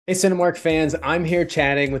Hey, Cinemark fans, I'm here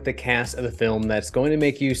chatting with the cast of the film that's going to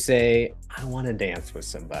make you say, I want to dance with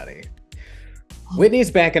somebody. Whitney's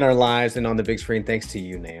back in our lives and on the big screen thanks to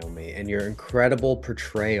you, Naomi, and your incredible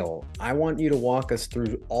portrayal. I want you to walk us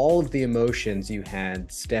through all of the emotions you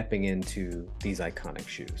had stepping into these iconic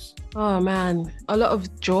shoes. Oh man, a lot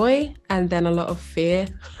of joy and then a lot of fear.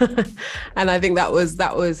 And I think that was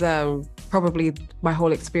probably my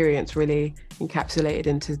whole experience really encapsulated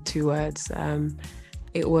into two words.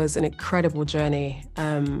 It was an incredible journey,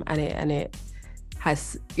 and it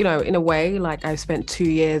has, in a way, like I've spent 2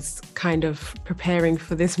 years kind of preparing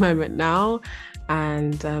for this moment now,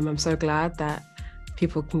 and I'm so glad that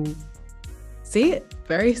people can see it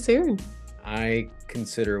very soon. I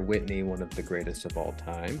consider Whitney one of the greatest of all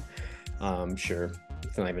time. Sure,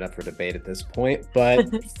 it's not even up for debate at this point, but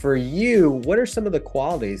for you, what are some of the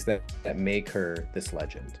qualities that make her this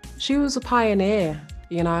legend? She was a pioneer,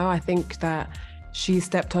 I think that she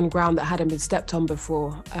stepped on ground that hadn't been stepped on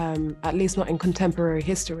before, at least not in contemporary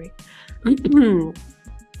history.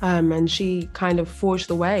 And she kind of forged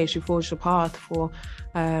the way, she forged a path for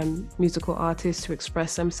musical artists to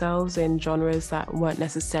express themselves in genres that weren't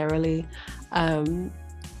necessarily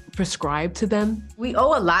prescribed to them. We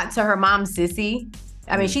owe a lot to her mom, Sissy.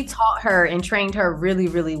 I mean, she taught her and trained her really,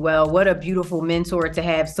 really well. What a beautiful mentor to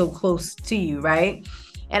have so close to you, right?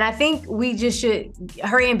 And I think we just should,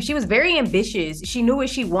 she was very ambitious. She knew what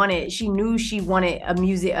she wanted. She knew she wanted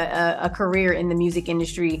a career in the music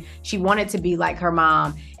industry. She wanted to be like her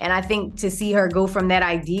mom. And I think to see her go from that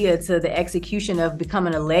idea to the execution of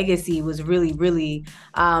becoming a legacy was really, really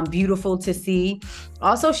beautiful to see.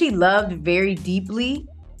 Also, she loved very deeply,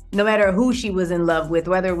 no matter who she was in love with,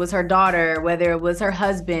 whether it was her daughter, whether it was her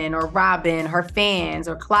husband or Robin, her fans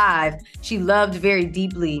or Clive, she loved very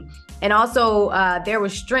deeply. And also there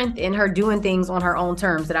was strength in her doing things on her own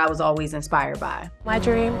terms that I was always inspired by. My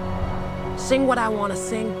dream, sing what I want to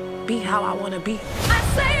sing, be how I want to be. I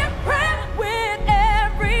say a prayer with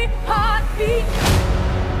every heartbeat.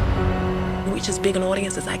 Reach as big an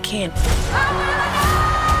audience as I can.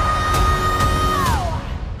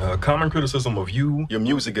 Common criticism of you, your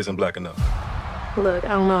music isn't black enough. Look, I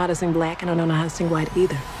don't know how to sing black and I don't know how to sing white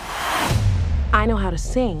either. I know how to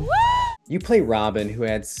sing. You play Robin, who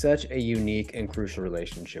had such a unique and crucial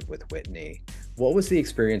relationship with Whitney. What was the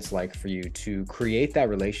experience like for you to create that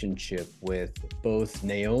relationship with both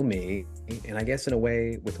Naomi and I guess in a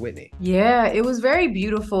way with Whitney? Yeah, it was very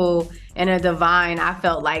beautiful and a divine, I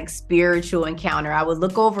felt like, spiritual encounter. I would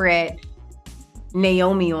look over at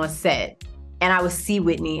Naomi on set and I would see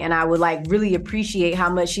Whitney and I would like really appreciate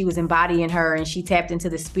how much she was embodying her and she tapped into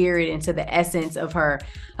the spirit, into the essence of her.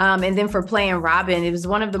 And then for playing Robin, it was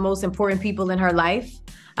one of the most important people in her life.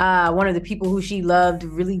 One of the people who she loved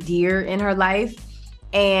really dear in her life.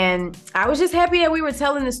 And I was just happy that we were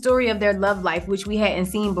telling the story of their love life, which we hadn't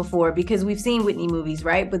seen before, because we've seen Whitney movies,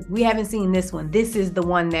 right? But we haven't seen this one. This is the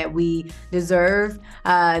one that we deserve.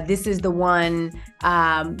 This is the one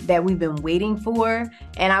that we've been waiting for.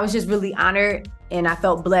 And I was just really honored and I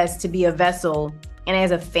felt blessed to be a vessel. And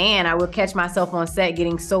as a fan, I would catch myself on set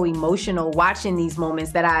getting so emotional watching these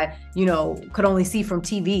moments that I, could only see from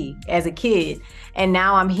TV as a kid. And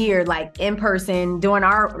now I'm here like in person doing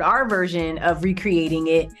our version of recreating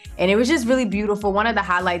it. And it was just really beautiful. One of the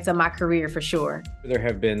highlights of my career for sure. There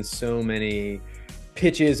have been so many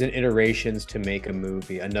pitches and iterations to make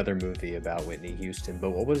another movie about Whitney Houston,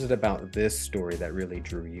 but what was it about this story that really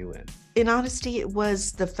drew you in? In honesty, it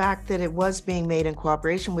was the fact that it was being made in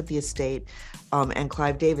cooperation with the estate and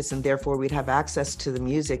Clive Davis, and therefore we'd have access to the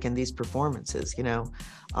music and these performances,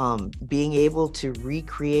 being able to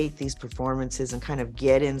recreate these performances and kind of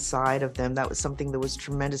get inside of them. That was something that was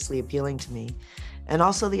tremendously appealing to me. And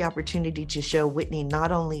also the opportunity to show Whitney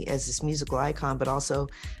not only as this musical icon, but also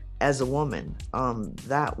as a woman.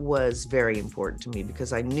 That was very important to me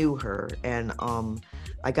because I knew her and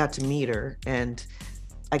I got to meet her and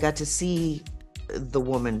I got to see the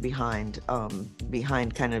woman behind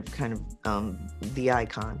kind of the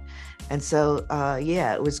icon. And so,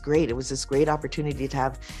 yeah, it was great. It was this great opportunity to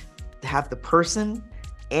have the person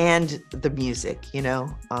and the music,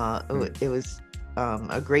 It was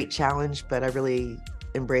a great challenge, but I really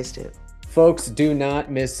embraced it. Folks, do not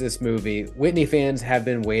miss this movie. Whitney fans have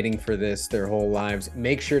been waiting for this their whole lives.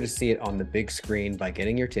 Make sure to see it on the big screen by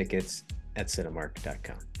getting your tickets at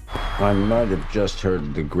cinemark.com. I might have just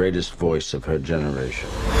heard the greatest voice of her generation.